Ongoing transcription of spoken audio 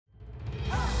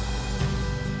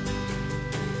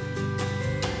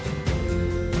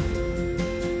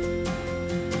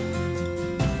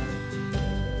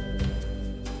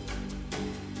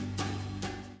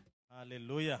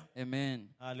Amen.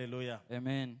 Hallelujah.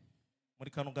 Amen. Muri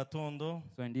kano gatondo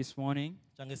So in this morning,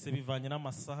 cyangwa se bivanye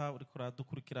n'amasaha uri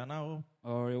kuradukurikiranaho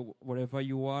or wherever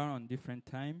you are on different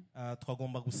time,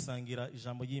 twagomba gusangira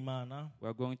ijambo ry'Imana. we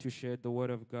are going to share the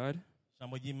word of God.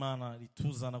 Ijambo ry'Imana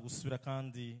rituzana gusubira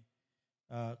kandi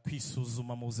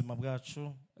kwisuzuma mu buzima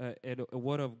bwacu. A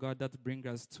word of God that brings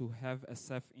us to have a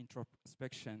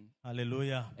self-introspection.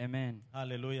 Hallelujah. Amen.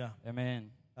 Hallelujah.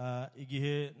 Amen.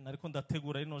 Igihe nariko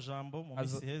ndategura rino jambo mu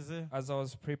minsi heze, As I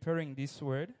was preparing this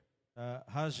word,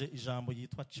 haje ijambo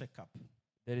yitwa check up.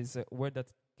 there is a word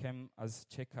that came as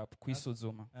check-up,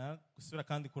 kw'uwisuzuma. Gusubira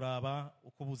kandi kuraba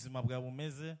uko ubuzima bwawe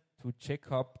bumeze. To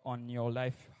check up on your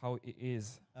life, how it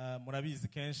is. Murabizi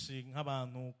kenshi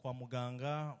nk'abantu kwa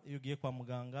muganga, iyo ugiye kwa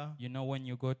muganga, You know, when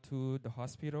you go to the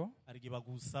hospital, hari igihe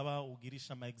bagusaba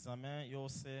ugirisha ama examen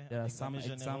yose, there are some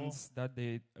exams that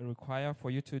they require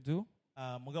for you to do.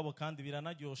 Mugabo kandi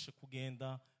biranaryoshe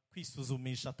kugenda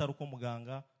kwisuzumisha atari uko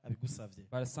muganga abigusavye.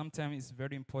 But sometimes it's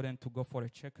very important to go for a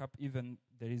checkup, even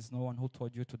there is no one who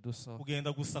told you to do so.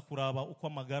 Kugenda gusa kuraba uko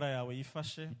amagara yawe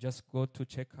yifashe. You just go to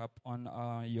check up on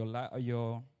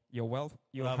your wealth,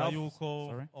 your Kuraba health. yuko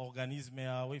Sorry, organisme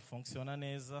yawe ifunctiona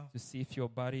neza. to see if your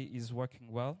body is working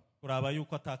well. Kuraba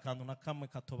yuko atakantu na kamwe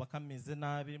katoba kameze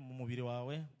nabi mu mubiri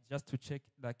wawe. Just to check,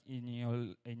 like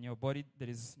in your body, there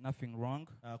is nothing wrong.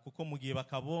 Kuko mu gihe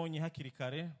bakabonye hakiri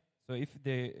kare, So if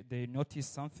they notice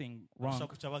something wrong, bashaka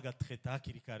kuca bagatreta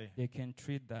hakiri kare. they can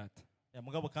treat that.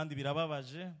 Mugabo kandi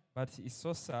birababaje But it's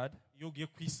so sad iyo ugiye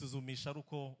kwisuzumisha ari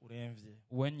uko uremvye.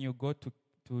 when you go to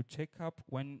check up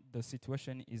when the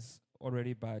situation is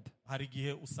already bad. Hari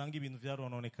igihe usanga ibintu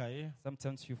vyarononekaye,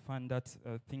 Sometimes you find that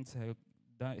things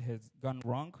has gone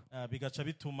wrong, bigaca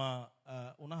bituma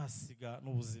unahasiga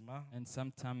n'ubuzima, and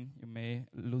sometimes you may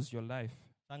lose your life,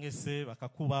 cyangwa se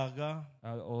bakakubaga,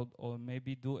 or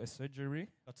maybe do a surgery,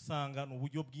 ugasanga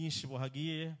n'uburyo bwinshi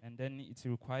buhagiye. and then it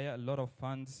requires a lot of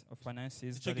funds or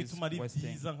finances Ico that is gituma ari wasting.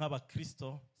 byiza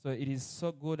nk'abakristo So it is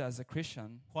so good as a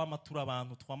Christian kwama turi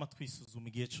abantu twama twisuzuma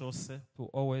igihe cose, to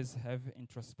always have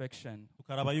introspection,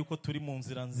 tukaraba yuko turi mu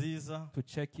nzira nziza, to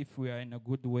check if we are in a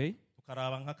good way,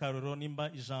 tukaraba nk'akarorero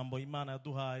nimba ijambo Imana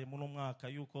yaduhaye muno mwaka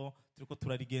yuko turiko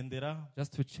turarigendera,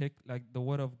 just to check like the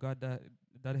word of God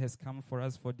that has come for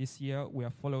us for this year, we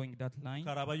are following that line,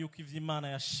 tukaraba yuko ivyo Imana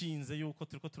yashinze yuko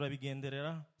turiko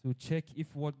turabigenderera, to check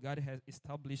if what God has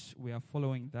established, we are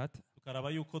following that, tukaraba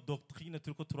yuko doctrine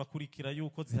turiko turakurikira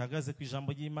yuko zihagaze ku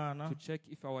ijambo ry'Imana, to check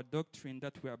if our doctrine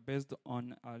that we are based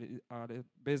on are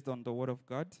based on the word of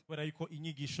God, kubera yuko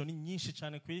inyigisho ni nyinshi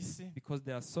cyane ku isi. because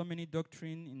there are so many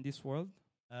doctrine in this world.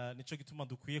 Nico gituma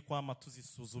dukwiye kwama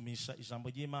tuzisuzumisha ijambo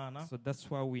ry'Imana. So that's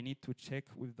why we need to check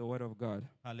with the word of God.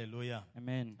 Hallelujah.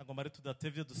 Amen. Agomba rero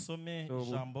tudatevye dusome So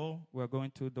ijambo, we are going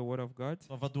to the word of God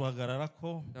bava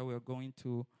duhagararako. that we are going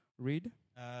to read.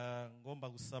 Ngomba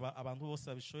gusaba abantu bose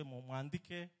babishoboye mu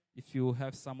mwandike If you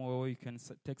have somewhere where you can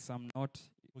take some note,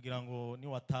 kugira ngo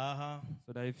niwataha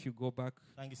so that if you go back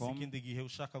cyangwa home, ikindi gihe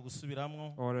ushaka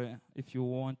gusubiramwo or if you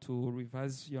want to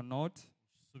revise your note,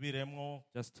 subiremwo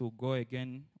just to go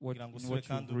again kugira ngo in usubire what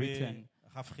kandi you've ube written,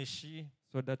 rafreshi.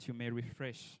 so that you may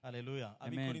refresh. Haleluya.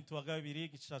 Amen. Abikorinto wa kabiri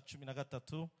igice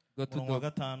 13 Go to umurongo wa the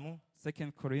gatanu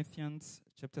 2 Corinthians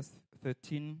chapter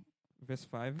 13, verse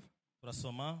 5.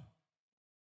 turasoma.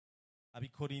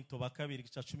 Abikorinto ba kabiri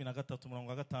igice 13 umurongo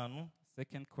wa gatanu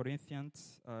 2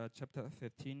 Corinthians chapter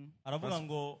 13, aravuga verse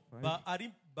ngo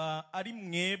 5. ari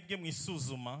mwebwe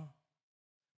mwisuzuma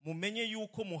mumenye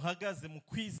yuko muhagaze mu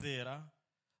kwizera,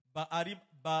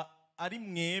 ari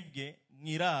mwebwe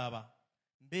mwiraba,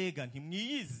 mbega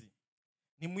ntimwiyizi?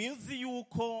 Ntimwizi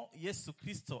yuko Yesu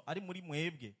Kristo ari muri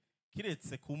mwebwe,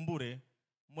 kiretse kumbure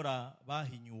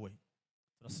murabahinyuwe.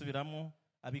 Turasubiramo.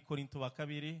 Abikorinto ba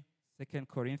kabiri 2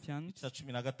 Corinthians igice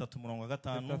 13 umurongo wa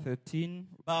gatanu chapter 13,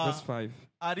 verse 5.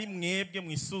 ari mwebwe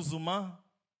mwisuzuma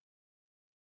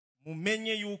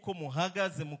mumenye yuko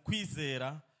muhagaze mu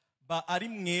kwizera, ari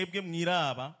mwebwe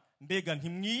mwiraba, mbega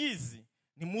ntimwiyizi?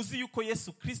 Ntimuzi yuko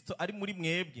Yesu Kristo ari muri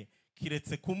mwebwe,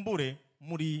 kiretse kumbure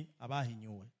muri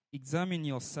abahinyuwe. Examine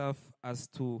yourself as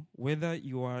to whether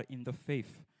you are in the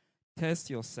faith. Test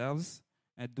yourselves.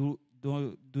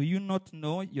 Do you not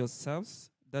know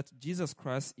yourselves that Jesus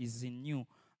Christ is in you,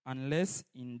 unless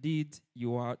indeed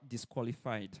you are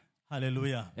disqualified?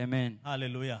 Hallelujah. Amen.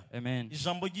 Hallelujah. Amen.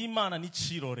 Ijambo ry'Imana ni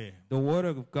cirore. The word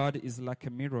of God is like a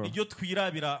mirror. Iyo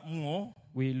twirabiramwo,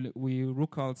 We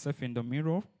look ourselves in the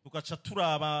mirror tugaca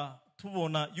turaba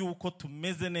tubona yuko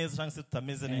tumeze neza cyangwa se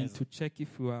tutameze and neza. to check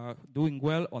if we are doing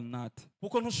well or not.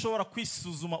 Kuko ntushobora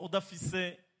kwisuzuma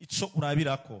udafise ico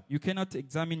urabirako. You cannot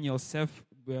examine yourself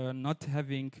not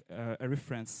having a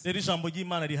reference. rero ijambo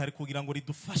ry'Imana rihari kugira ngo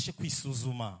ridufashe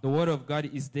kwisuzuma. The word of God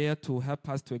is there to help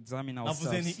us to examine navuze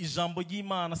nti ourselves. ijambo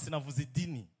ry'Imana sinavuze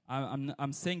idini.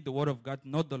 I'm saying the word of God,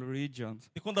 not the religions.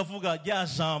 Ndiko ndavuga rya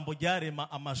jambo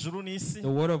ryarema amajuru n'isi. The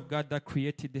word of God that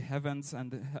created the heavens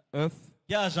and the earth.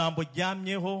 rya jambo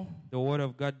ryamyeho. The word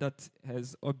of God that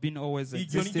has been always iryo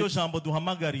niryo existed. jambo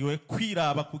duhamagariwe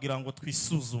kwiraba kugira ngo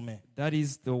twisuzume. That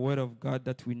is the word of God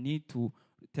that we need to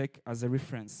take as a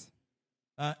reference.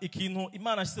 Ikintu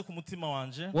Imana ashyize ku mutima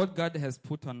wanje, What God has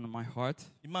put on my heart,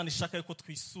 Imana ishaka yuko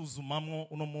twisuzumamwo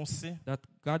uno munsi. that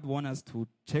God wants us to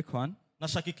check on.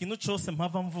 Nashaka ikintu cyose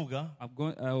mpava mvuga,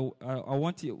 I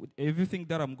want you, everything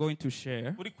that I'm going to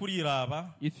share, uri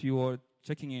kuriraba, if you are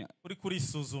checking it, uri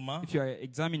kurisuzuma, if you are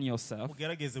examining yourself,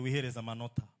 ugerageze wihereza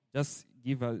amanota. just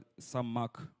give some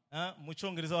mark. Mu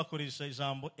cyongereza bakoresha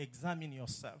ijambo examine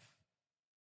yourself,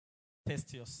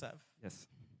 test yourself. Yes.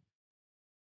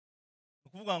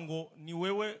 Ukuvuga ngo ni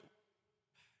wewe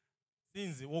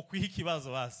sinzi wo kwiha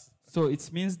ikibazo basi. So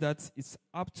it means that it's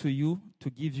up to you to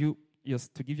give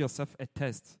yourself a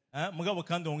test, mugabo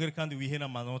kandi wongere kandi wihe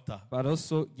n'amanota. but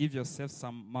also give yourself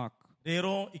some mark.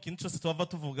 Rero ikintu cyose twava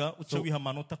tuvuga uce wiha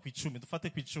amanota ku 10, dufate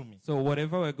ku 10. So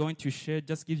whatever we're going to share,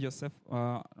 just give yourself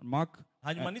a mark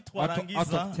Hanyuma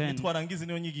out of 10. nitwarangiza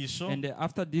niyo nyigisho, And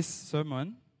after this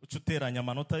sermon, uce uteranya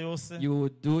amanota yose, you will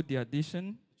do the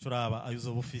addition turaba ayo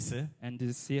uzoba ufise.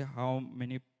 and see how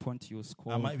many points you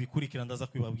score. Ama ibikurikira ndaza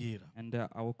kwibabwira. And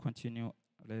I will continue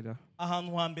later.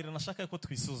 Ahantu hambere nashaka ko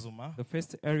twisuzuma. The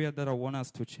first area that I want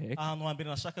us to check, Ahantu hambere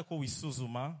nashaka ko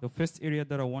wisuzuma. the first area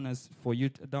that I want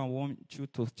you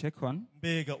to check on,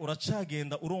 Mbega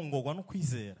uracagenda urongorwa no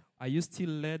kwizera. are you still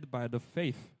led by the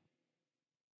faith?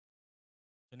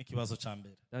 Ni kibazo ca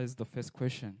mbere. That is the first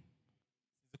question.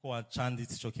 Ko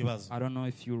wacanditse ico kibazo. I don't know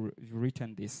if you've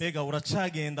written this. Mbega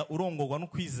uracagenda urongorwa no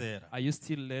kwizera. Are you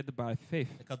still led by faith?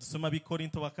 Reka dusome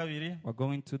abikorinto ba kabiri. We're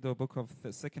going to the book of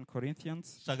 2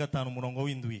 Corinthians, Ca gatanu umurongo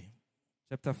w'indwi.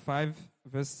 chapter 5,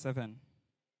 verse 7.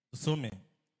 Dusome.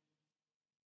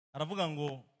 Aravuga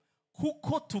ngo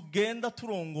kuko tugenda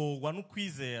turongorwa no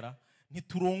kwizera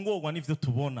ntiturongorwa n'ivyo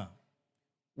tubona.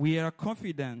 We are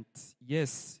confident,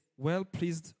 yes, well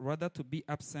pleased rather to be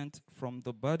absent from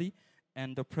the body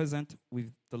and the present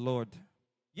with the Lord.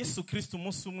 Yesu Kristo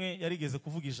umunsi umwe yarigeze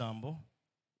kuvuga ijambo.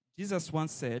 Jesus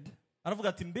once said, Aravuga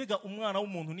ati mbega umwana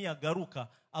w'umuntu niyagaruka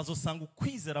azosanga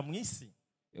ukwizera mu isi.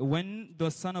 when the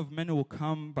Son of Man will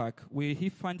come back, will he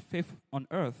find faith on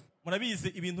earth? Murabize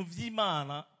ibintu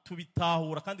vy'Imana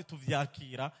tubitahura kandi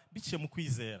tuvyakira biciye mu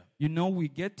kwizera. You know, we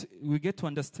get to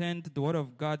understand the word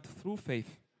of God through faith.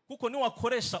 Kuko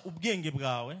niwakoresha ubwenge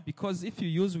bwawe, Because if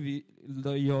you use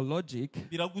your logic,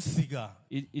 biragusiga.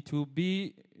 it will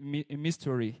be a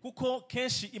mystery. Kuko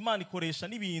kenshi Imana ikoresha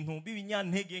n'ibintu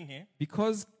b'ibinyantege nke.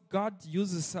 Because God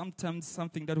uses sometimes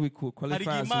something that we could Hari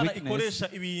qualify as Imana weakness. ikoresha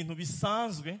ibintu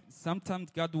bisanzwe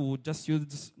Sometimes God will just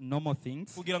use normal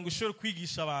things kugira ngo ishobore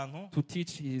kwigisha abantu, to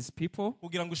teach his people,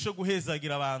 kugira ngo ishobore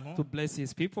guhezagira abantu, to bless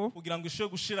his people, kugira ngo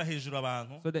ishobore gushira hejuru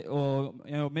abantu. so that, or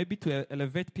maybe to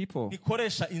elevate people.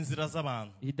 Ikoresha inzira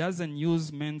z'abantu. He doesn't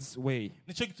use man's way.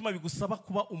 Nico gituma bigusaba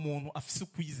kuba umuntu afise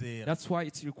ukwizera. That's why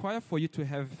it's required for you to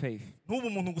have faith. Ntuba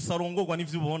umuntu gusa arongorwa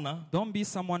n'ivyo ubona, Don't be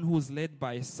someone who is led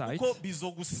by sight, kuko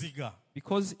bizogusiga.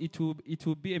 because it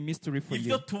will be a mystery for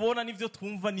Ivyo you. tubona n'ivyo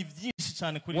twumva ni vyinshi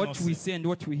cyane kuri What we nose. see and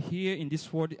what we hear in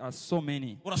this world are so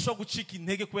many. Urashobora gucika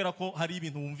intege kubera ko hari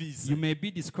ibintu wumvise. You may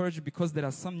be discouraged because there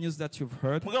are some news that you've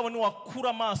heard. Mugabo niwakura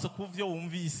amaso ku vyo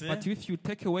wumvise, But if you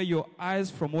take away your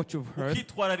eyes from what you've heard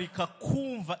ukitwararika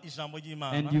kumva ijambo and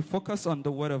ry'Imana, you focus on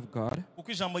the word of God,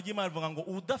 kuko ijambo ry'Imana rivuga ngo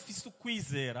udafise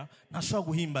ukwizera ntashobora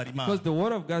guhimbara because Imana. the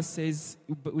word of God says,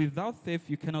 without faith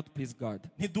you cannot please God.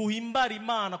 Ntiduhimbara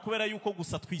Imana kubera yuko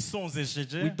gusa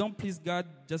twisonzejeje, We don't please God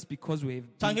just because we've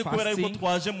been canke kubera yuko fasting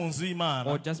twaje mu nzu or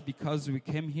y'Imana. just because we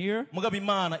came here. Mugabo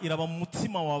Imana iraba mu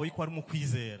mutima wawe yuko ari mu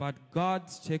kwizera. But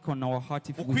God's check on our heart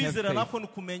if we have Ukwizera faith. nako ni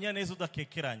kumenya neza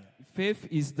udakekeranya. Faith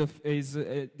is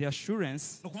the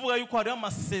assurance. Ni ukuvuga yuko hariho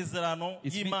amasezerano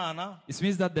It's y'Imana, It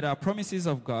means that there are promises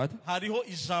of God. hariho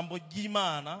ijambo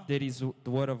ry'Imana, There is the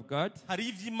word of God. hari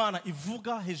ivyo Imana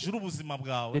ivuga hejuru ubuzima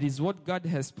bwawe. There is what God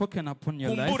has spoken upon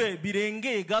your life. Kumbure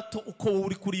birengeye gato uko wowe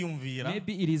uri kuriyumvira.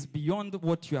 Maybe it is beyond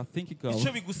what you are thinking Ico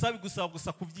of. bigusaba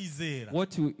gusa kuvyizera.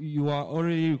 What you are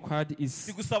already required is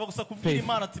Bigusaba gusa kubwira faith.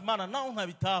 Imana ati Imana naho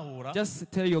ntabitahura,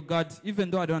 just tell your God, even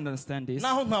though I don't understand this,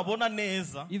 naho ntabona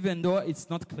neza, even though it's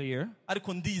not clear,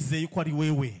 ariko ndizeye ko ari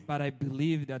wewe. but I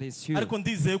believe that it's you. Ariko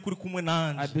ndizeye ko uri kumwe I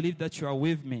nanje. believe that you are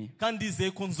with me. Kandi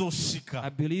ndizeye ko I nzoshika.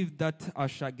 believe that I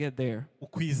shall get there.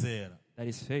 Ukwizera That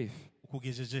is faith.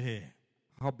 ukugejeje he?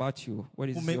 How about you? What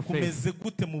is your faith? kumeze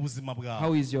gute mu buzima How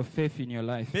bwawe is your faith in your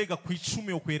life? mbega ku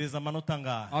icumi ukwereza amanota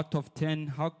angahe Out of 10,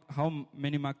 how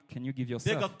many marks can you give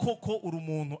mbega yourself? koko uri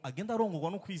umuntu agenda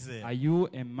arongorwa no kwizera Are you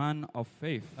a man of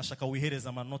faith? ashaka wihereza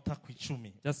amanota ku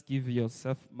icumi Just give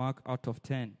yourself mark out of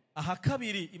 10. aha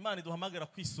kabiri imana iduhamagara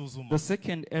kwisuzuma The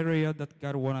second area that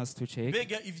God wants us to check,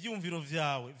 mbega ivyumviro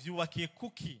vyawe vyubakiye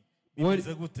kuki What-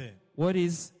 bimeze gute what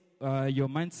is your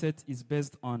mindset is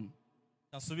based on?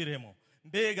 nasubiremo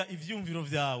mbega ivyumviro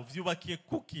vyawe vyubakiye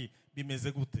kuki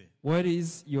bimeze gute What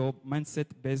is your mindset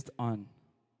based on?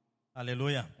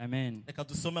 haleluya Amen. reka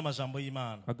dusome amajambo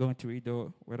y'imana We're going to read the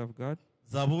word of God.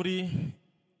 zaburi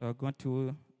We're going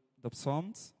to the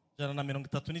Psalms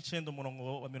 139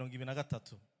 umurongo wa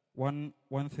 23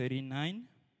 139,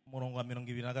 umurongo wa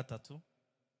 23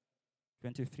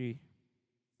 23.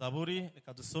 zaburi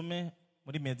reka dusome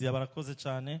muri media barakoze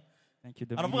cyane Thank you.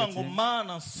 The aravuga media ngo team.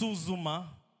 mana nsuzuma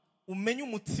umenye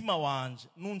umutima wanje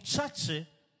nuncace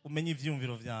umenye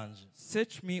ivyumviro vyanje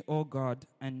Search me, O God,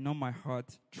 and know my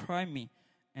heart. Try me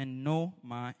and know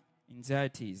my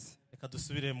anxieties. reka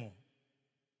dusubiremo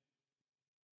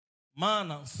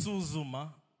mana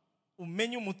nsuzuma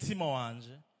umenye umutima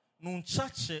wanje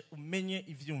nuncace umenye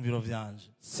ivyumviro vyanje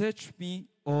Search me,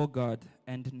 O God,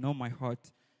 and know my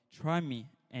heart. Try me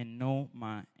and know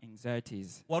my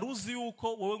anxieties. wari uzi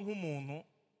yuko wowe nk'umuntu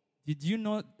Did you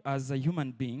know, as a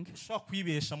human being, ushobora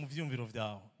kwibesha mu vyumviro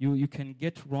vyawe you can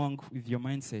get wrong with your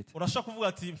mindset? urashobora kuvuga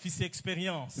ati mfise You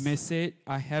experience may say,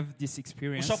 I have this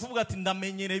experience. ushobora kuvuga ati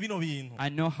ndamenyereye bino bintu I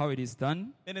know how it is done.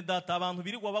 bene data abantu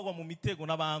birirwa bagwa mu mitego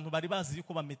n'abantu bari bazi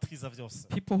yuko bametriza vyose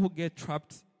People who get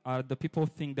trapped are the people who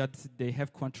think that they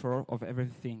have control of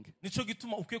everything. nico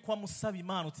gituma ukwiye kuba musaba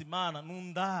imana uti mana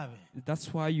nundabe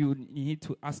That's why you need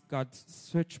to ask God,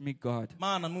 search me, God.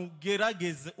 mana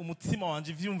nugerageze umutima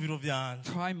wanje ivyumviro vyanje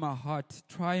Try my heart,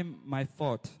 try my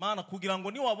thought. mana kugira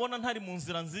ngo niwabona ntari mu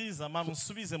nzira nziza mana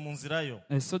unsubize mu nzira yo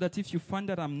So that if you find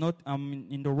that I'm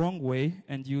in the wrong way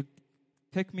and you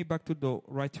take me back to the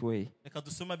right way. reka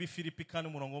dusome abifilipi kane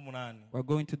umurongo w'umunani We're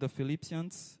going to the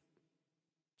Philippians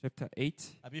chapter 8,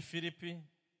 abifilipi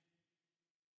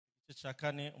igice ca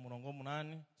kane umurongo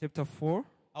w'umunani chapter 4,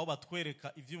 aho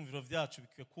batwereka ivyumviro vyacu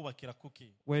bikwiye kubakira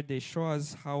kuki where they show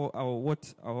us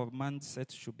what our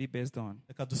mindset should be based on.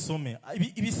 reka dusome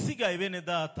ibisigaye bene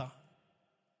data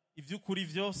ivy'ukuri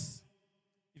vyose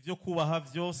ivyo kubaha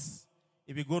vyose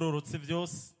ibigororotse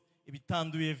vyose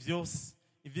ibitanduye vyose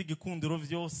ivy'igikundiro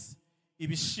vyose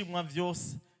ibishimwa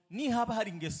vyose nihaba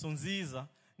hari ingeso nziza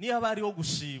nihaba hariho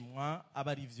gushimwa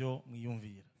aba ari vyo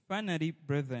mwiyumvira Finally,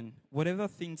 brethren, whatever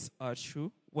things are true,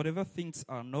 whatever things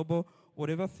are noble,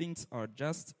 whatever things are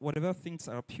just, whatever things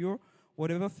are pure,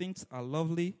 whatever things are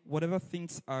lovely, whatever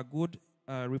things are good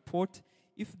report,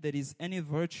 if there is any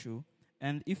virtue,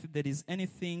 and if there is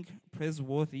anything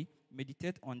praiseworthy,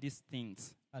 meditate on these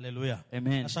things. haleluya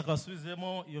Amen. ashaka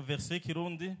basubizemo iyo verse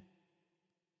y'ikirundi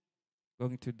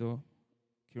Going to the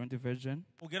Kirundi version.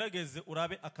 ugerageze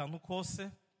urabe akantu kose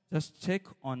Just check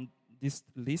on this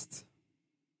list.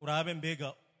 urabe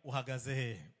mbega uhagaze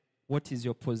hehe What is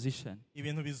your position?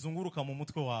 ibintu bizunguruka mu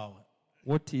mutwe wawe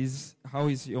How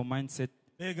is your mindset?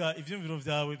 mbega ivyumviro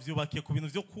vyawe vyubakiye ku bintu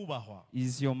vyo kubahwa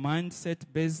Is your mindset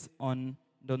based on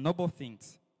the noble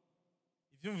things?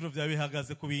 ivyumviro vyawe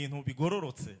bihagaze ku bintu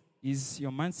bigororotse Is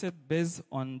your mindset based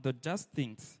on the just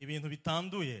things? ibintu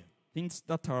bitanduye Things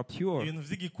that are pure, ibintu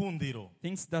vy'igikundiro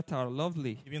things that are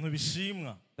lovely, ibintu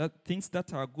bishimwa things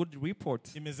that are good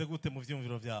report. bimeze gute mu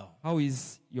vyumviro vyawe How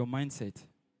is your mindset?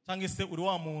 cyangwa se uri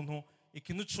wa muntu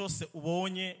ikintu cose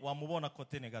ubonye wamubona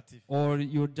kote negative Or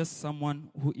you're just someone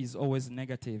who is always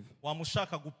negative.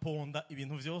 wamushaka guponda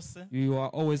ibintu vyose You are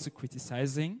always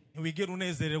criticizing. ntiwigera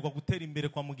unezererwa gutera imbere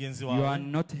kwa mugenzi You are wawe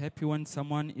not happy when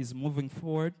someone is moving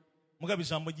forward. mugabo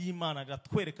ijambo ry'imana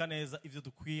riratwereka neza ivyo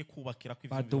dukwiye kubakira But the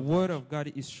kw'ivyumviro word of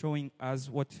God is showing us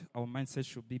what our mindset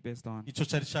should be based on. ico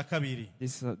cari ca kabiri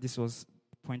This was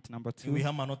point number 2. niwiha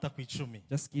amanota ku icumi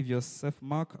Just give yourself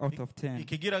mark out of 10.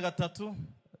 ikigira gatatu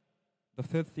The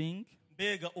third thing,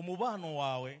 mbega umubano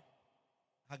wawe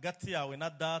hagati yawe na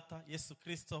data Yesu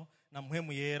Kristo na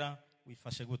mpwemu yera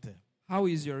wifashe gute how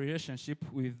is your relationship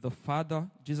with the Father,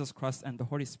 Jesus Christ, and the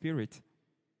Holy Spirit?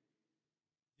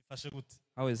 ifashe gute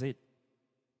How is it?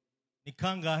 ni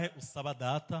kangahe usaba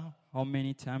data How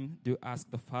many times do you ask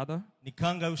the Father? ni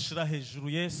kangahe ushira hejuru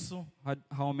Yesu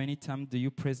How many times do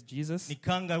you praise Jesus? ni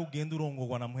kangahe ugenda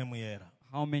urongorwa na mpwemu yera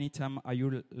How many times are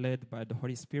you led by the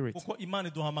Holy Spirit? kuko imana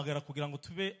iduhamagara kugira ngo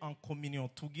tube en communion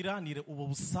tugiranire ubu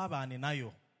busabane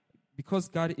nayo Because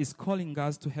God is calling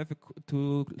us to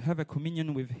have a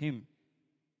communion with Him.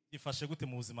 gifashe gute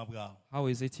mu buzima bwawe? How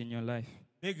is it in your life?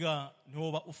 Mbega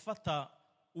ntiwoba ufata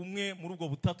umwe muri ubwo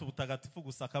butatu butagatifu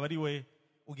gusa akaba ari we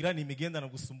ugirana imigendano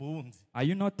gusumba uwundi? Are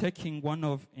you not taking one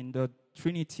of in the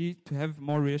Trinity to have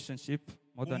more relationship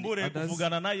more than others?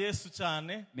 Kuvugana na Yesu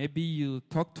cyane. Maybe you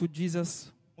talk to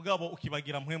Jesus, mugabo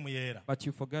ukibagira mpwemu yera. but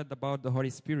you forget about the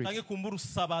Holy Spirit. Canke kumbura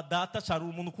usaba data cyari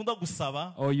umuntu ukunda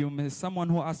gusaba. Or you may someone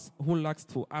who likes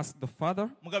to ask the Father.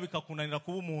 Mugabo bikakunanira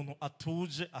kuba umuntu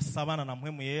atuje asabana na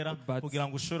mpwemu yera kugira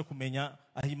ngo ushobore kumenya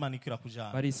aho Imana ikira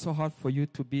kujana. But it's so hard for you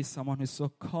to be someone who is so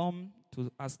calm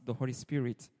to ask the Holy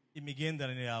Spirit.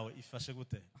 Imigenderanire yawe ifashe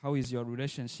gute? How is your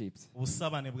relationships?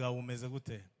 Ubusabane bwawe bumeze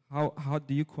gute? How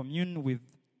do you commune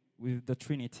with the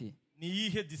Trinity? Ni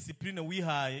yihe discipline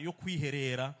wihaye yo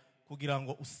kwiherera kugira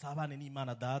ngo usabane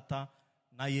n'Imana data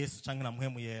na Yesu cyangwa na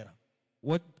mpwemu yera?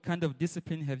 What kind of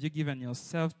discipline have you given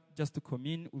yourself just to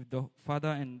commune with the Father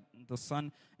and the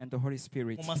Son and the Holy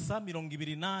Spirit? Mu masaha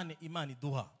 28 Imana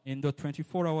iduha. In the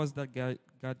 24 hours that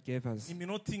God gave us.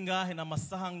 Iminota ingahe na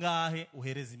masaha ngahe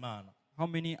uhereza Imana? How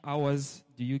many hours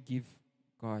do you give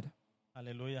God?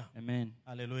 Hallelujah. Amen.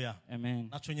 Hallelujah. Amen.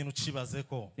 Naco nyene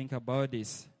ucibazeko. Think about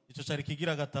this. Ico cari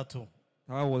kigira gatatu.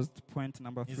 That was point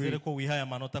number 3. Nizere ko wihaye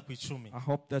amanota ku 10. I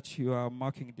hope that you are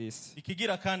marking this.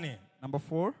 Ikigira kane. Number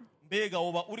 4. Mbega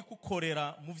woba uri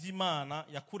kukorera mu vy'Imana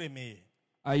yakuremeye?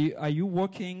 Are you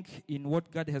working in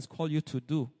what God has called you to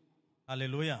do?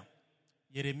 Hallelujah.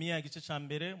 Yeremiya igice ca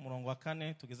mbere murongo wa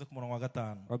 4 tugeze ku murongo wa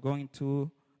 5. We're going to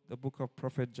the book of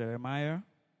Prophet Jeremiah.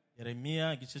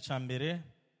 Yeremiya igice ca mbere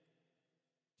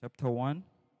chapter 1.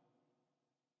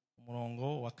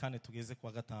 Umurongo wa 4 tugeze ku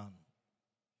wa 5.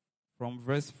 From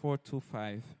verse 4 to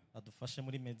 5. Adufashe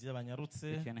muri media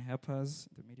banyarutse. You can help us,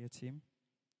 the media team.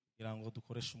 Kugira ngo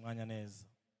dukoreshe umwanya neza.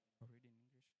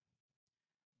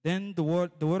 Then the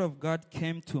word of God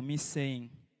came to me saying,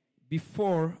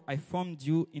 before I formed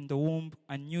you in the womb,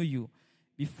 I knew you.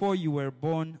 Before you were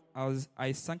born,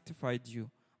 I sanctified you.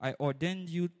 I ordained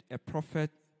you a prophet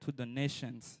to the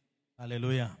nations.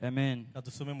 Hallelujah. Amen.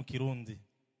 Kadusome mu Kirundi.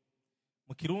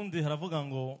 Mu Kirundi haravuga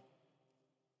ngo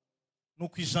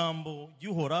nuko ijambo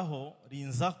ry'Uhoraho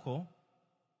rinzako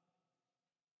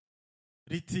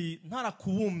riti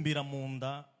ntarakubumbira mu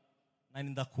nda nari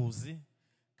ndakuzi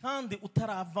kandi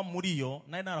utarava muri yo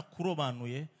nari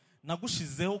narakurobanuye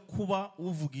nagushizeho kuba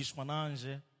uvugishwa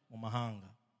nanje mu mahanga.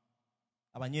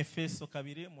 Abanyefeso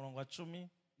 2 murongo wa 10.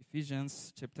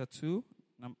 Ephesians chapter 2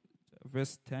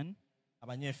 verse 10.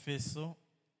 Abanyefeso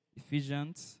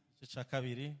Ephesians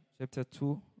chapter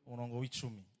 2 murongo wa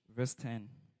 10 verse 10.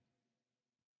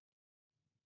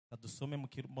 Kadusome mu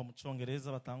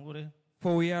Cyongereza batangure.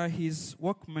 For we are his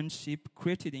workmanship,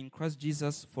 created in Christ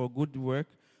Jesus for good work,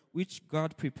 which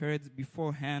God prepared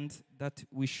beforehand that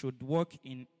we should walk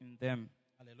in them.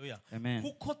 Hallelujah. Amen.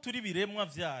 Kuko turi biremwa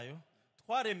vyayo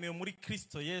twaremewe muri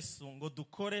Christo Yesu ngo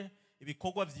dukore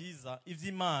ibikorwa vyiza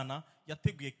ivy'Imana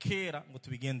yateguye kera ngo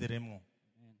tubigenderemo.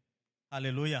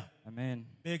 Hallelujah. Amen.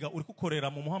 Mbega uri kukorera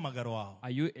mu muhamagaro wawe?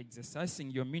 Are you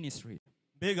exercising your ministry?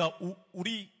 Mbega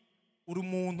uri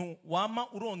umuntu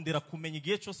wama urondera kumenya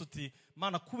igihe cyose uti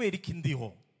Mana kubera iki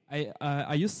ndiho?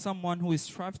 Are you someone who is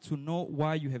strive to know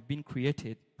why you have been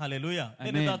created? Hallelujah.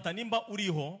 Amen. Data nimba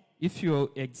uriho, if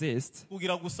you exist,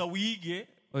 kugira gusa wige,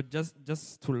 or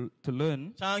just to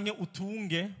learn, canke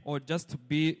utunge, or just to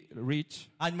be rich,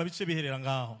 hanyuma bice biherera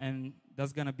ngaho. And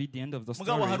that's going to be the end of the story.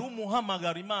 Mugabo hari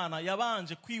umuhamagaro Imana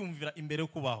yabanje kwiyumvira imbere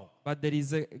kubaho. But there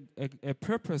is a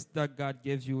purpose that God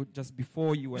gave you just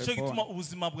before you were born. Nicyo gituma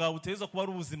ubuzima bwawe buteza kuba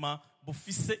ari ubuzima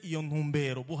bufise iyo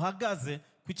ntumbero buhagaze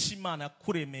kw'icyo Imana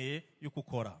yakuremeye yo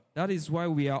gukora. That is why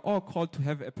we are all called to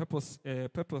have a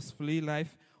purposeful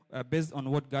life based on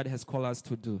what God has called us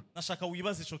to do. Nashaka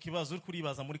wibaza ico kibazo uri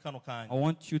kuribaza muri kano kanya. I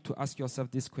want you to ask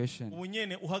yourself this question. Ubu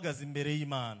nyene uhagaze imbere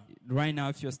y'Imana. Right now,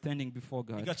 if you're standing before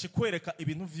God, igace kwereka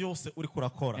ibintu vyose uri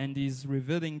kurakora. And He's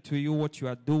revealing to you what you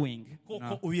are doing.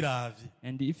 Koko ubiravye.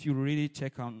 And if you really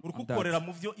check on uri kukorera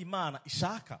mu vyo Imana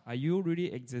ishaka. Are you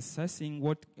really exercising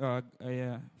what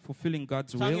fulfilling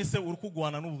God's will? Cyangwa se uri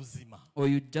kugwana n'ubuzima. Or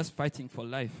you just fighting for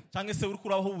life? Cyangwa se uri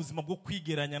kurabaho ubuzima bwo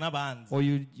kwigeranya n'abandi. Or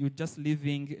you just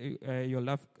living your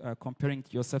life comparing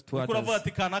yourself to others? Ukuravuga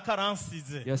ati kana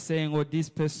karansize. You're saying, oh, this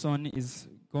person is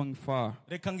going far.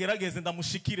 Reka ngerageze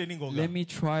ndamushikire n'ingoga. Let me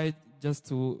try just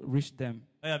to reach them.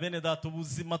 Bene data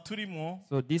ubuzima turimo.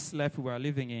 So this life we are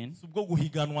living in subwo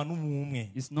guhiganwa n'umwe.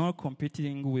 Is not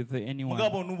competing with anyone.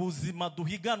 Mugabo n'ubuzima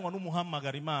duhiganwa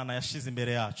n'umuhamagara Imana yashize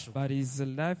imbere yacu. But it's a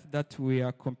life that we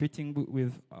are competing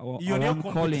with our own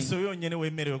calling.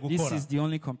 This is the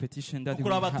only competition that we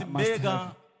must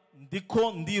have.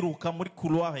 Ndiko ndiruka muri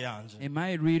couloir yanje. Am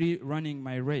I really running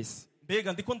my race?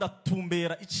 mbega ndiko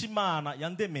ndatumbera ico Imana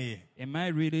yandemeye. Am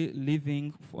I really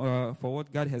living for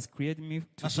what God has created me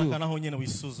to Nashaka do? naho nyene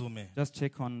wisuzume. Just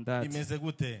check on that. Imeze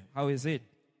gute? How is it?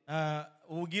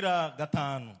 Ugira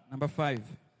gatanu. Number 5.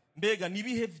 Mbega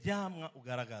nibihe vyamwa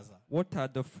ugaragaza? What are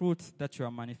the fruits that you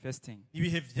are manifesting?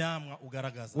 Nibihe vyamwa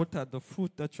ugaragaza? What are the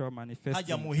fruit that you are Hajya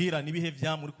manifesting? muhira nibihe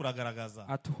vyamwa uri kuragaragaza?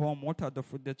 At home, what are the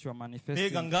fruit that you are Mbega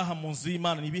manifesting? ngaha mu nzu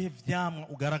y'Imana nibihe vyamwa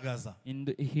ugaragaza?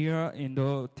 Here in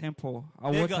the temple,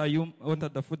 what are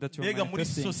the fruit that you are Mbega muri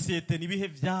manifesting? societe nibihe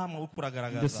vyamwa uri In the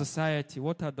kuragaragaza? society,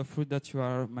 what are the fruit that you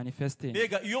are manifesting?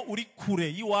 Mbega iyo uri kure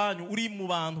y'iwanyu uri mu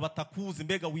bantu batakuzi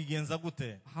mbega wigenza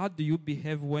gute? How do you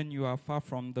behave when you are far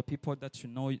from the people that you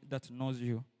know, that knows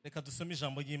you? Reka dusome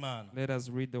ijambo ry'Imana. Let us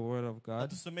read the word of God.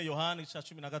 Dusome Yohana igice cya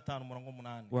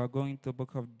 15:8. We are going to the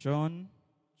book of John,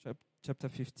 chapter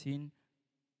 15,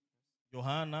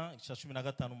 Yohana igice cya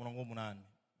 15:8.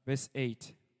 verse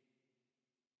 8.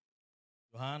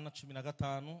 Yohana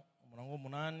 15:8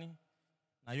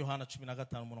 na Yohana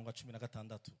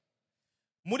 15:16.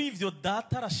 Muri ivyo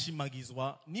data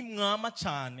arashimagizwa nimwama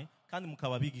cyane kandi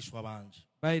mukaba bigishwa banje.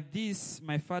 By this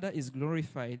my Father is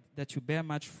glorified, that you bear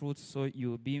much fruit, so you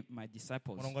will be my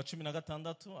disciples. Murongo wa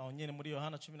 16 aho nyene muri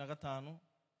Yohana 15.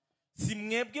 Si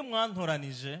mwebwe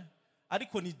mwantoranije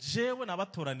ariko ni jewe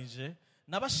nabatoranije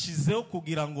nabashizeho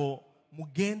kugira ngo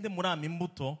mugende murama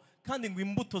imbuto kandi ngo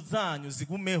imbuto zanyu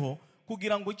zigumeho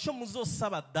kugira ngo ico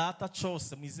muzosaba data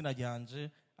cyose mu izina ryanje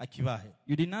akibahe.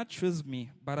 You did not choose me,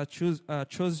 but I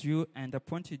chose you and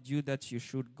appointed you that you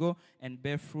should go and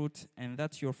bear fruit, and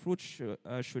that your fruit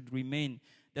should remain,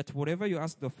 that whatever you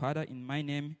ask the Father in my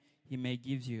name, he may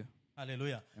give you.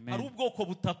 Hallelujah. Amen. Hari ubwoko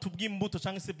butatu bw'imbuto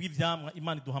cyangwa se bw'ivyamwa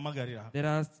Imana iduhamagarira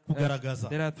kugaragaza.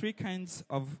 There are 3 kinds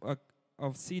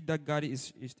of seed that God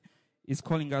is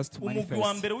calling us to Umugwi wa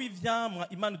manifest. mbere w'ivyamwa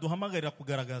Imana iduhamagarira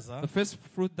kugaragaza The first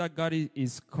fruit that God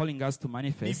is calling us to ni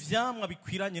manifest ivyamwa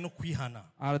bikwiranye no kwihana.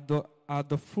 are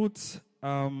the fruits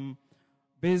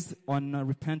based on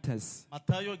repentance.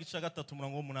 Matayo igice cya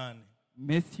 3:8.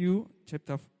 Matthew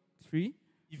chapter 3,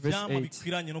 verse Ivyamwa 8.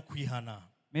 bikwiranye no kwihana.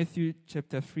 Matthew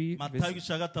chapter 3, Matayo verse igice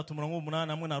cya 3:8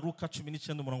 hamwe na Luka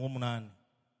 19:8.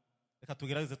 Reka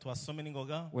tugerageze tuhasome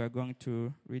n'ingoga. we are going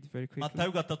to read very quickly.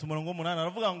 Matayo 3:8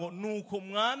 aravuga ngo nuko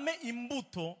mwame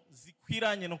imbuto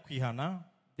zikwiranye no kwihana.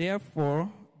 Therefore,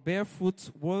 bear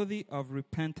fruits worthy of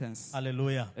repentance.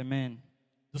 Hallelujah. Amen.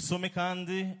 Dusome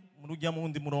kandi muri ujya mu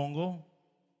wundi murongo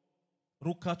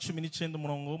Luka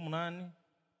 19:8.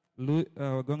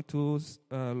 We're going to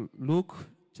Luke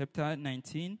chapter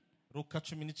 19. Luka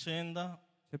 19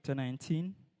 Chapter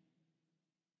 19.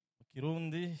 mu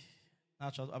Kirundi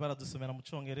ntaco abara dusomera mu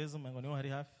Congereza umengo niho hari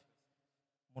hafi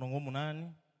murongo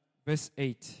 8. Verse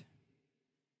 8.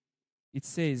 It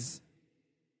says,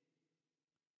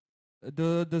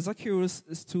 The Zacchaeus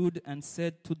stood and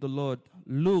said to the Lord,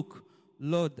 Look,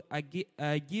 Lord, I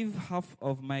give half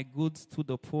of my goods to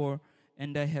the poor,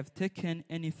 and I have taken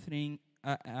anything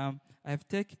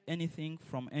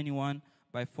from anyone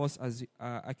by false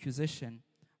accusation.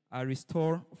 I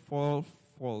restore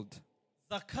fourfold.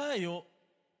 Zakayo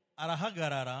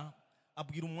arahagarara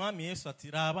abwira umwami Yesu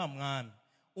ati raba mwami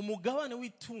umugabane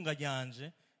w'itunga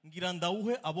ryanje ngira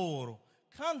ndawuhe aboro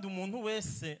kandi umuntu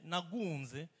wese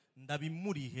nagunze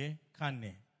ndabimurihe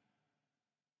kane.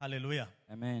 Hallelujah.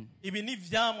 Amen. Ibi ni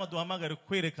vyamwa duhamagare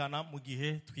kwerekana mu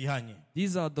gihe twihanye.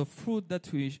 These are the fruit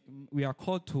that we are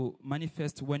called to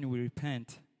manifest when we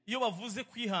repent. Iyo bavuze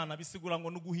kwihana bisigura ngo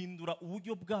nuguhindura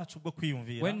uburyo bwacu bwo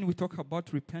kwiyumvira. When we talk about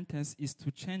repentance, is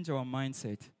to change our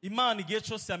mindset. Imana igihe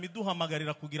cyose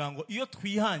yamiduhamagarira kugira ngo iyo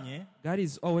twihanye God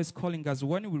is always calling us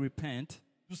when we repent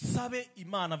dusabe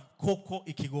Imana koko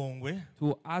ikigongwe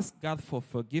to ask God for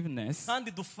forgiveness,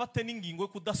 kandi dufate n'ingingo yo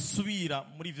kudasubira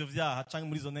muri ivyo vyaha canke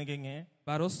muri izo ntege nke.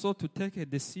 but also to take a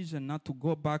decision not to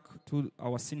go back to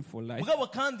our sinful life. Mugabo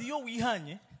kandi iyo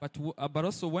wihanye But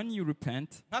also when you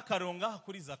repent, nk'akarero ngaha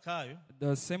kuri Zakayo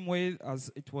the same way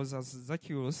as it was as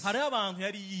Zacchaeus, hariho abantu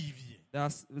yari yivye. there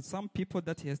are some people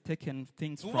that he has taken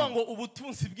things Uvuga from. ngo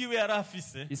ubutunzi bwiwe yari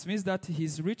afise It means that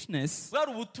his richness,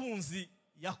 bwari ubutunzi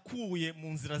yakuye mu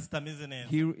nzira zitameze neza.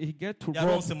 he get to rob,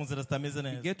 Yaronse mu nzira zitameze he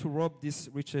neza. get to rob this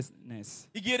richness.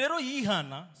 Igihe rero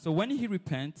yihana So when he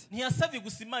repent, ntiyasabye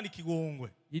gusa Imana ikigongwe.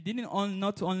 he didn't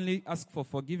not only ask for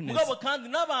forgiveness, Mugabo kandi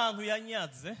n'abantu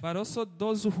yanyaze but also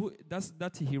those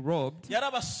that he robbed,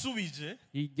 yarabasubije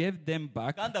he gave them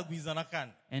back, kandi agwiza na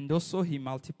kane. and also he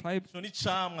multiplied. Ico ni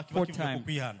camwa kiba 4 kivuye ku times.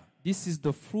 kwihana. This is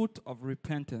the fruit of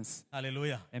repentance.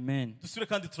 Hallelujah. Amen. Dusubire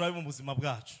kandi turabe mu buzima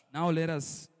bwacu. Now let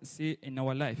us see in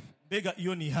our life. Mbega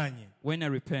iyo nihanye When I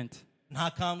repent,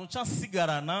 nta kantu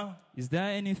cansigarana. Is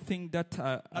there anything that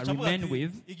I Acavuga remain ati,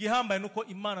 with? igihambaye nuko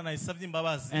Imana nayisavye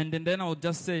imbabazi. And then I'll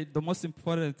just say the most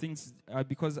important things are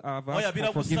because I've Oya asked for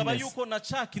biragusaba forgiveness. yuko na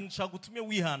ca kintu cagutumye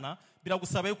wihana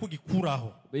biragusaba yuko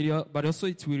gikuraho. But also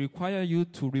it will require you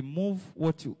to remove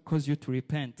what caused you to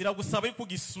repent. Biragusaba yuko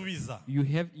gisubiza.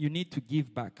 You need to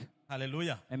give back.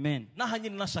 Hallelujah. Amen. Naha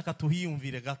nyine nashaka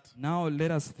tuhiyumvire gato. Now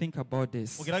let us think about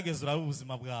this. Ugerageze urabe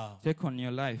ubuzima bwawe. Check on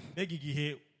your life. Mbega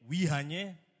igihe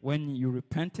wihanye When you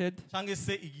repented, cyangwa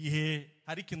se igihe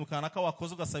hari ikintu kanaka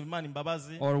wakoze ugasaba Imana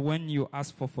imbabazi, or when you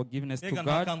ask for forgiveness to mbega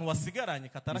nta God, kantu wasigaranye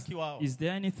katari kiwawe. is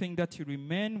there anything that you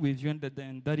remain with you and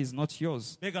that is not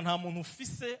yours? Mbega nta muntu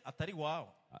ufise atari wawe.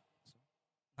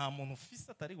 Nta muntu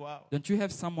ufise atari wawe. Don't you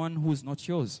have someone who is not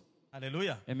yours?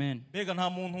 Hallelujah. Amen. Mbega nta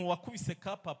muntu wakubise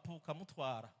kapapu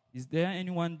kamutwara. Is there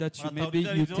anyone that you Murataha maybe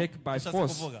ubyari you byo? take by Ndashatse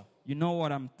force? kuvuga. You know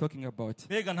what I'm talking about.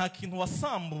 Mbega nta kintu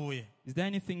wasambuye. Is there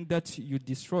anything that you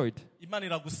destroyed? Imana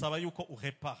iragusaba yuko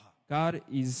urepaha. God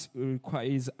is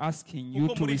asking you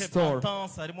Kuko to muri restore.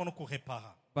 repentance harimo no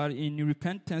kurepaha. But in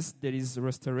repentance, there is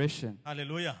restoration.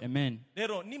 Hallelujah. Amen.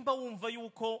 Rero nimba wumva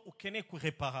yuko ukeneye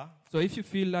kurepaha So if you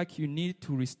feel like you need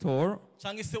to restore,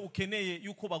 cyangwa se ukeneye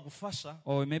yuko bagufasha,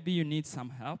 or maybe you need some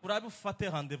help, urabe ufate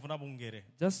rendezvous n'abungere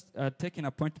just take an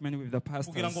appointment with the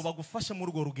kugira ngo pastors, bagufashe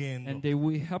muri urwo rugendo. and they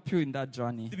will help you in that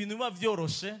journey. Ibintu biba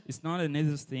vyoroshe It's not an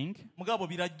easy thing, mugabo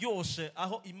biraryoshe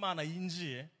aho Imana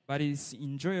yinjiye but it's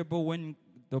enjoyable when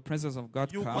the presence of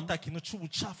God yuko comes, ata kintu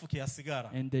c'ubucafu kihasigara.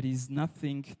 and there is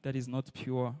nothing that is not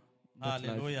pure in that life.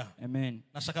 Hallelujah. Amen.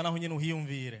 Nashaka naho nyene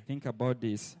uhiyumvire. Think about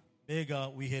this. Mbega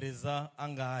wihereza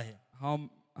angahe?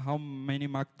 How many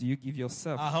marks do you give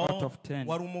yourself Aho out of 10?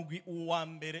 wari umugwi uwa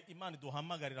mbere Imana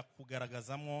iduhamagarira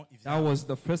kugaragazamwo That ivyaha. was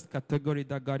the first category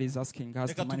that God is asking us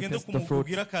Reka to tugende manifest ku the mugwi fruit.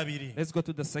 ugira kabiri. Let's go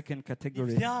to the second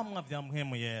category. Ivyamwa vya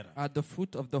mpwemu yera. At the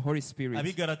fruit of the Holy Spirit.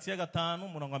 Abigalatiya 5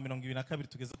 umurongo wa 22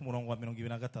 tugeze ku murongo wa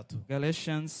 23.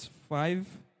 Galatians 5.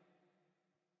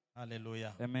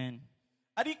 Hallelujah. Amen.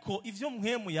 Ariko ivyo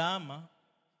mpwemu yama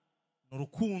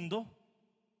n'urukundo,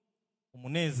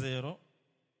 umunezero,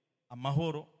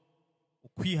 amahoro,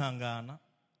 ukwihangana,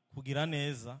 kugira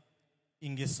neza,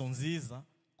 ingeso nziza,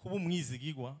 kuba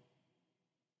umwizigirwa,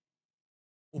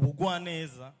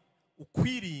 ubugwaneza,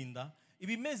 ukwirinda,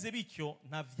 ibimeze bityo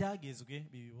nta vyagezwe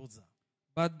bibibuza.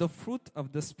 But the fruit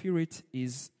of the Spirit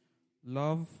is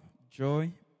love, joy,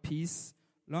 peace,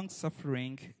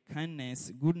 long-suffering,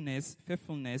 kindness, goodness,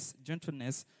 faithfulness,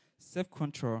 gentleness,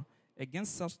 self-control.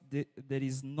 Against such there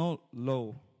is no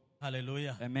law.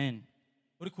 Hallelujah. Amen.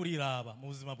 Uri kuriraba mu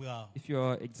buzima bwawe. If you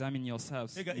are examining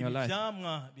yourselves Mbega in your life,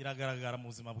 ivyamwa biragaragara mu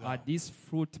buzima are bwawe. these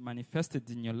fruit manifested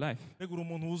in your life? Mbega uri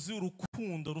umuntu wuzuye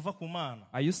urukundo ruva ku Mana.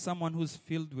 Are you someone who's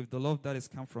filled with the love that has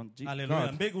come from Hallelujah.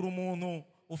 God? Mbega uri umuntu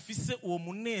ufise uwo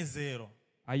munezero.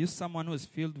 Are you someone who is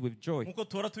filled with joy? Nkuko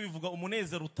tora tubivuga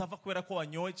umunezero utava kubera ko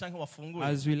wanyoye canke wafunguye.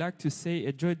 As we like to say,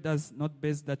 a joy does not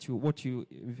base that what you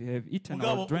have eaten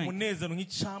Mugabo or drank, umunezero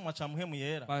nk'icamwa ca mpwemu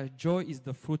yera. but joy is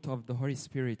the fruit of the Holy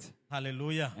Spirit.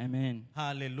 Hallelujah. Amen.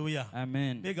 Hallelujah.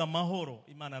 Amen. Mbega amahoro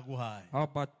Imana yaguhaye. How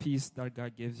about peace that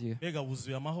God gives you? Mbega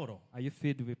wuzuye amahoro. Are you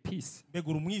filled with peace? Mbega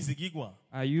uri umwizigirwa.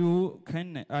 Are you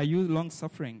kind? Are you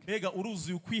long-suffering? Mbega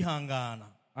uruzuye ukwihangana.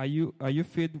 Are you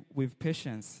filled with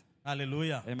patience?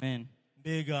 Hallelujah. Amen.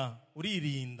 Mbega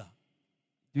uririnda.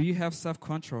 Do you have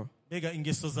self-control? Mbega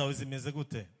ingeso zawe zimeze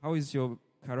gute? How is your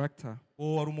character?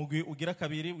 Uwo wari umugwi ugira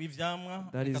kabiri w'ivyamwa.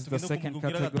 That Reka is the tugende ku second mugwi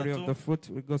ugira category of gatatu. the fruit.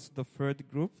 We go to the third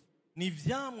group. Ni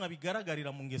ivyamwa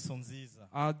bigaragarira mu ngeso nziza.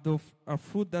 A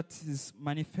fruit that is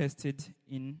manifested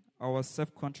in our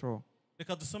self-control.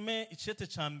 Reka dusome icete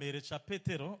ca mbere ca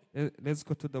Petero, Let's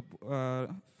go to the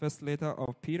first letter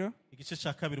of Peter, igice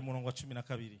ca kabiri umurongo wa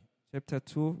 12. chapter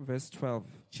 2, verse 12.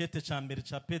 Icete ca mbere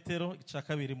ca Petero, igice ca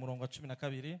kabiri umurongo wa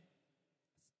 12.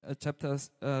 Chapter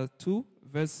 2,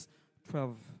 verse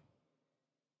 12.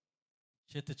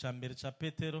 Icete ca mbere ca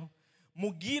Petero,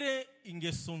 mugire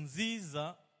ingeso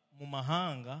nziza mu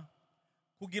mahanga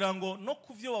kugira ngo no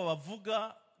kuvyo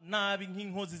babavuga nabi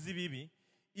nk'inkozi z'ibibi,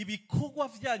 ibikorwa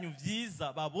vyanyu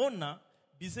vyiza babona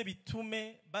bize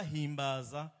bitume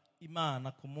bahimbaza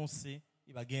Imana ku munsi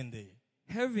ibagendeye.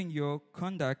 Having your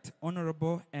conduct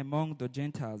honorable among the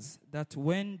Gentiles, that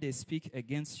when they speak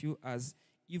against you as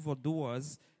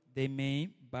evildoers, they may,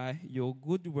 by your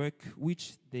good work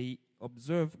which they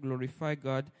observe, glorify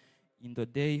God in the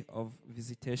day of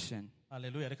visitation.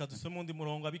 Hallelujah. Reka dusome undi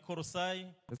murongo abikorosayi,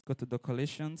 Let's go to the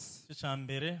Colossians, igice ca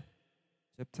mbere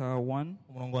chapter 1,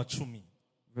 umurongo wa 10.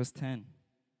 verse 10.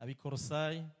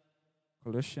 Abikorosayi,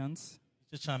 Colossians,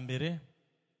 igice ca mbere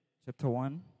chapter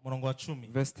 1, umurongo wa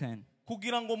 10. verse 10.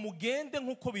 kugira ngo mugende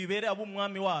nk'uko bibere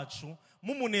ab'umwami wacu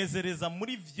mumunezereza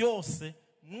muri vyose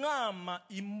mwama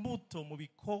imbuto mu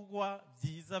bikorwa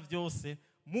byiza byose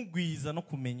mugwiza no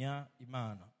kumenya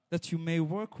Imana. That you may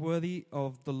work worthy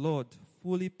of the Lord,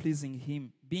 fully pleasing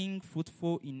him, being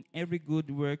fruitful in every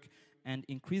good work and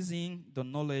increasing the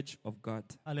knowledge of God.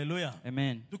 Hallelujah.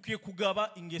 Amen. Dukwiye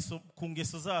kugaba ingeso ku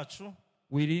ngeso zacu.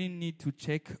 We really need to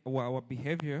check our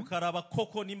behavior. Ukaraba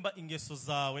koko nimba ingeso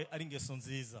zawe ari ingeso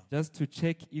nziza. Just to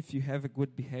check if you have a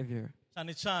good behavior.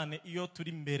 Cyane cyane iyo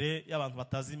turi imbere y'abantu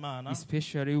batazi Imana.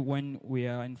 Especially when we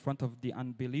are in front of the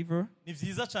unbeliever. Ni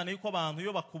vyiza cyane yuko abantu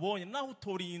iyo bakubonye naho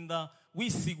utorinda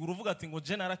wisigura uvuga ati ngo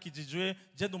je narakijijwe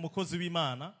je ndi umukozi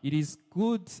w'Imana. It is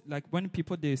good, like when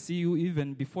people they see you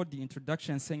even before the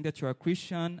introduction saying that you are a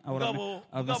Christian or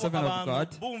a servant of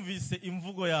God. Bumvise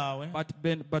imvugo yawe.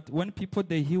 But when people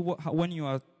they hear when you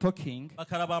are talking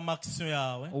bakaraba action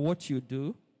yawe or what you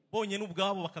do, bonye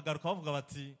n'ubwabo bakagaruka bavuga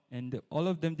bati, and all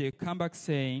of them they come back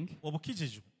saying,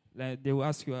 like they will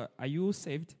ask you, are you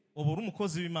saved?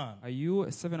 Are you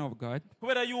a servant of God?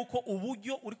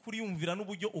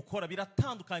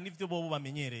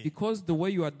 Because the way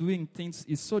you are doing things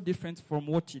is so different from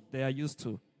what they are used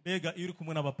to.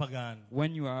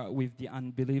 When you are with the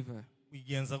unbeliever,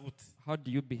 how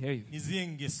do you behave?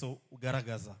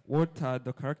 What are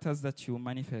the characters that you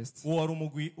manifest?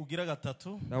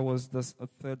 That was the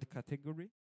third category.